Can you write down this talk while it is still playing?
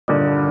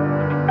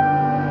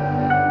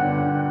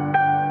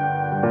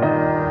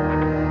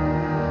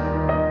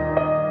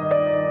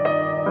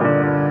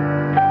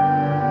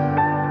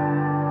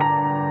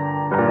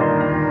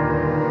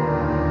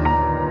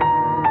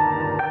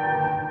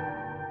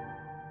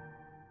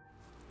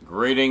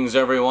Greetings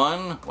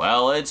everyone.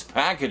 Well, it's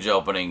package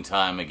opening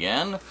time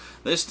again.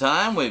 This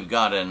time we've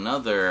got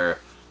another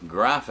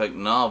graphic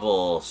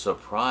novel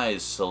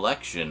surprise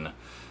selection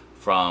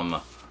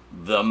from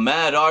the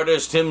mad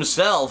artist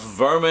himself,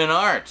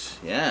 VerminArt.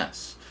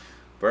 Yes,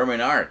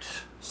 VerminArt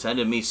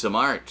sending me some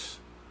art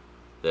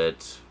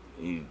that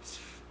he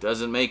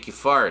doesn't make you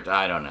fart.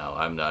 I don't know.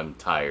 I'm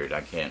tired.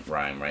 I can't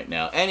rhyme right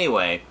now.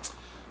 Anyway,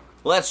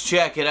 let's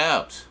check it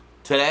out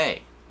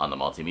today on the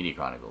Multimedia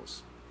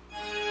Chronicles.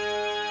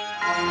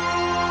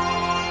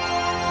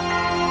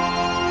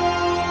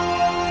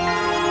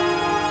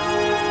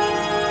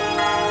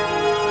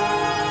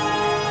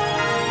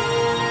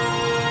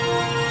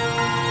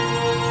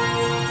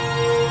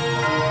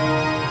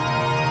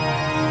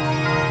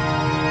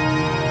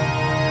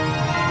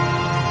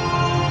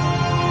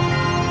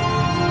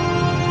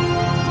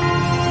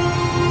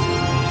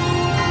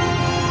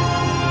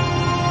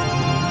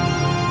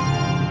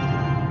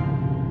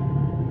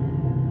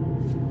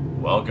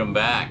 Welcome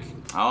back.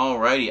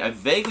 Alrighty, I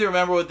vaguely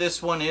remember what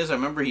this one is. I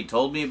remember he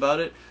told me about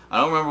it.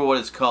 I don't remember what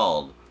it's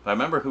called, but I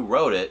remember who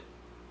wrote it,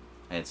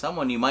 and it's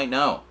someone you might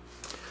know.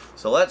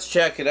 So let's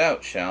check it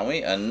out, shall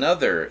we?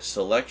 Another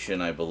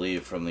selection, I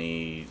believe, from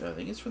the, I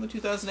think it's from the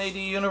 2000 AD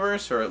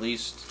universe, or at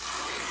least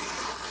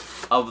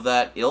of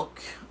that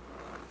ilk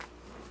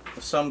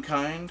of some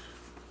kind.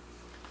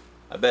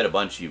 I bet a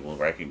bunch of you will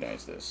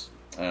recognize this.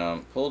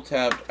 Pull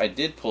tab. I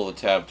did pull the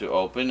tab to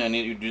open, and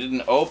it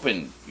didn't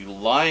open. You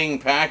lying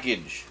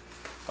package.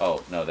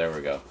 Oh, no, there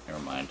we go. Never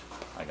mind.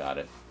 I got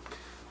it.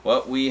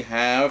 What we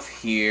have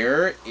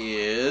here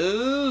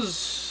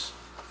is...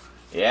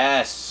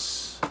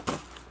 yes!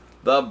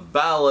 The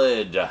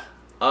Ballad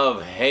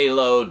of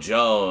Halo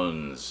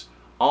Jones.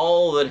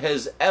 All that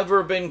has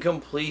ever been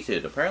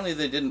completed. Apparently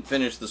they didn't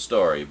finish the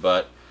story,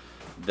 but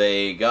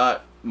they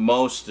got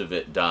most of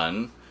it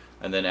done.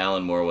 And then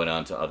Alan Moore went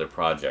on to other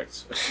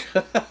projects.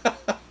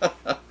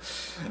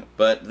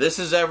 But this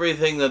is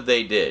everything that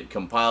they did,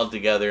 compiled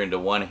together into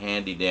one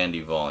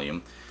handy-dandy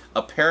volume.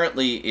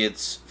 Apparently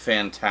it's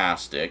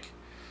fantastic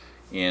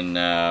in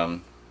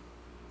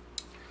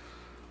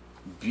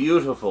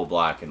beautiful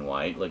black and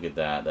white. Look at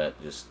that.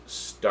 That just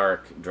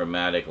stark,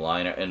 dramatic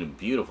liner and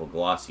beautiful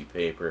glossy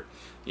paper.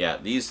 Yeah,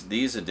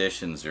 these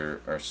editions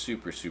are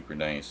super, super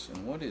nice.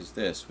 And what is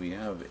this? We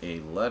have a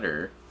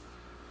letter.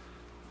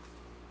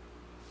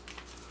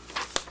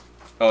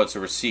 Oh, it's a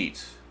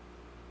receipt.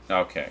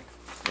 Okay.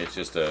 It's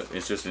just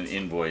an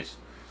invoice.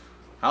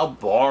 How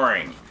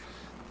boring.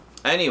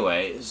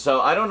 Anyway, so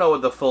I don't know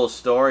what the full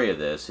story of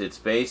this. It's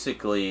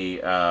basically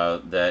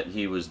that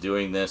he was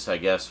doing this, I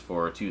guess,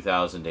 for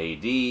 2000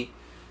 AD,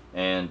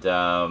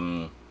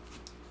 and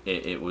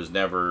it was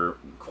never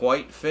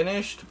quite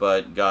finished,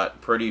 but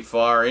got pretty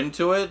far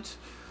into it,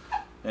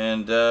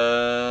 and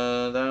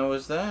that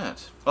was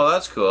that. Oh,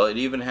 that's cool. It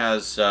even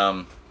has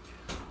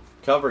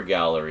cover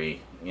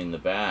gallery in the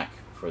back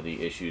for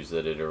the issues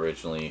that it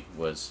originally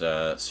was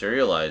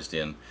serialized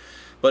in.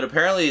 But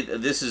apparently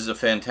this is a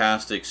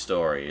fantastic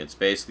story. It's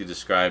basically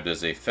described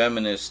as a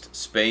feminist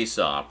space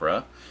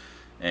opera,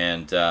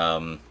 and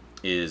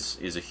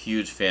is a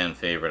huge fan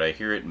favorite. I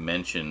hear it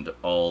mentioned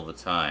all the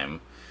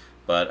time,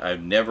 but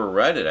I've never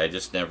read it. It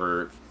just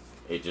never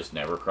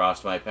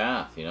crossed my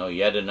path. You know,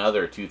 yet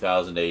another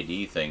 2000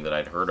 AD thing that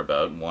I'd heard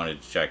about and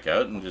wanted to check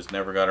out and just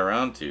never got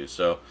around to.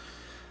 So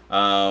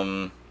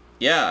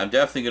yeah, I'm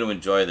definitely going to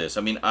enjoy this.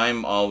 I mean,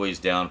 I'm always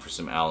down for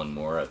some Alan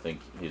Moore. I think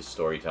his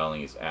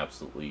storytelling is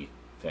absolutely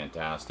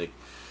fantastic.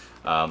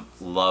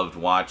 Loved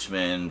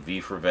Watchmen,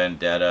 V for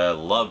Vendetta.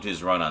 Loved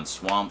his run on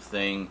Swamp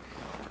Thing.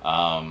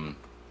 Yeah,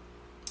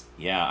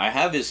 I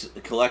have his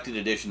collected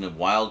edition of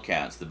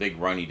Wildcats, the big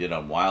run he did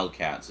on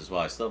Wildcats as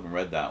well. I still haven't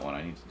read that one.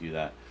 I need to do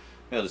that.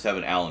 Maybe I'll just have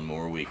an Alan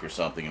Moore week or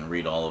something and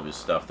read all of his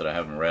stuff that I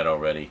haven't read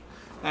already.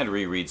 I had to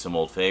reread some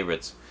old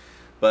favorites.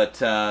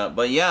 But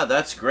yeah,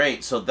 that's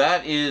great. So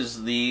that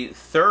is the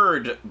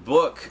third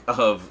book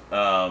of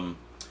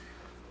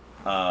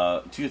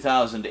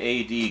 2000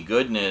 AD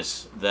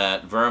goodness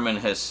that Vermin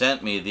has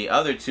sent me. The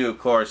other two, of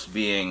course,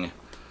 being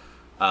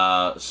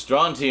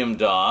Strontium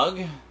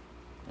Dog.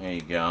 There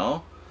you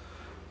go.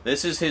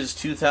 This is his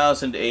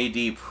 2000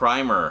 AD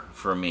primer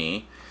for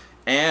me.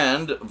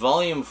 And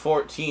Volume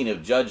 14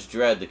 of Judge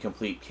Dredd, The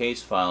Complete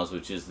Case Files,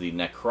 which is the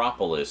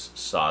Necropolis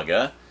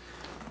saga.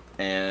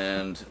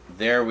 And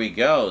there we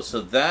go.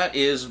 So that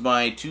is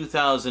my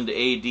 2000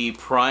 AD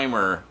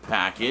primer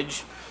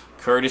package,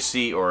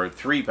 courtesy, or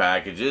 3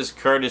 packages,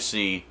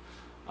 courtesy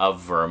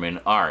of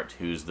VerminArt,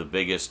 who's the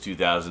biggest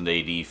 2000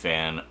 AD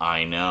fan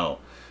I know.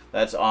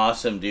 That's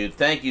awesome, dude.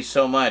 Thank you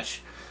so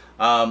much.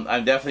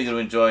 I'm definitely going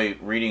to enjoy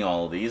reading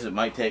all of these. It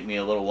might take me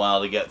a little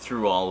while to get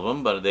through all of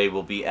them, but they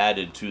will be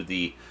added to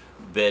the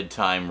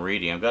bedtime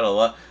reading. I've got a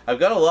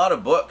lot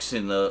of books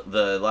in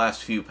the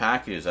last few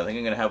packages. I think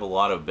I'm going to have a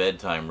lot of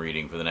bedtime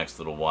reading for the next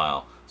little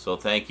while. So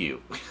thank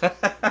you.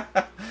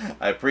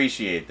 I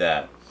appreciate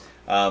that.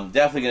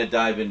 Definitely going to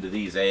dive into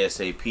these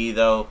ASAP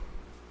though.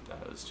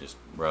 That was just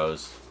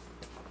Rose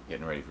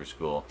getting ready for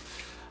school.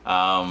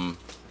 Because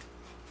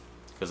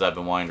I've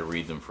been wanting to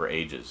read them for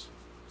ages.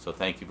 So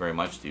thank you very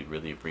much, dude.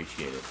 Really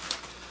appreciate it.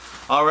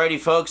 Alrighty,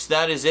 folks,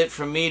 that is it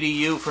from me to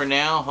you for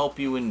now. Hope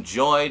you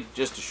enjoyed.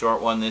 Just a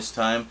short one this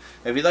time.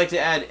 If you'd like to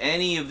add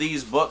any of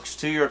these books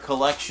to your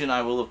collection,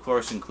 I will, of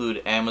course,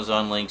 include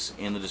Amazon links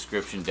in the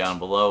description down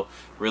below.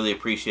 Really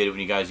appreciate it when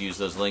you guys use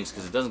those links,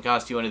 because it doesn't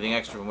cost you anything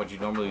extra from what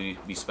you'd normally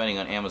be spending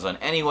on Amazon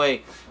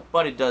anyway,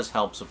 but it does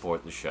help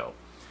support the show.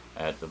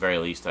 At the very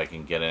least, I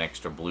can get an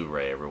extra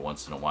Blu-ray every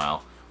once in a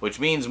while, which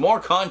means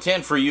more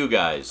content for you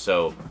guys,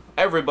 so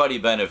everybody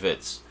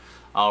benefits.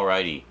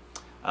 Alrighty.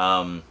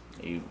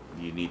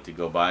 You need to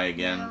go by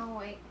again? No,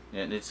 wait.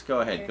 Yeah, let's go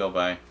ahead, go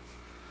by.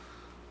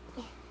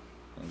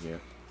 Thank you.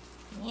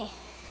 Yeah.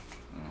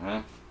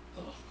 Uh-huh.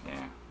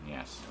 Yeah,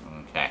 yes,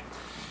 okay.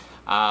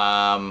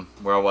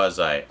 Where was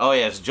I? Oh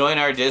yes, join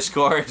our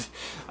Discord.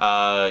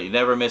 You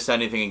never miss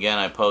anything again.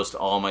 I post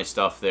all my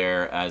stuff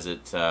there as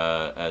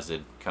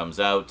it comes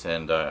out,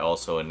 and I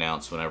also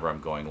announce whenever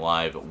I'm going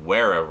live,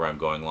 wherever I'm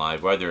going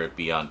live, whether it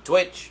be on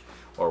Twitch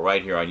or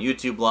right here on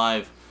YouTube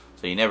Live.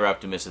 So you never have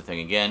to miss a thing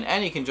again,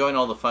 and you can join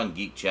all the fun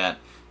geek chat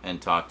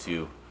and talk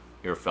to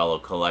your fellow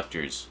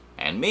collectors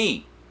and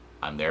me.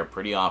 I'm there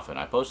pretty often.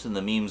 I post in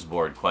the memes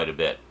board quite a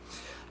bit.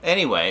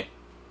 Anyway,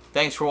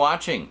 thanks for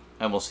watching,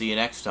 and we'll see you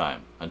next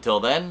time. Until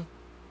then,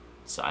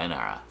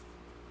 sayonara.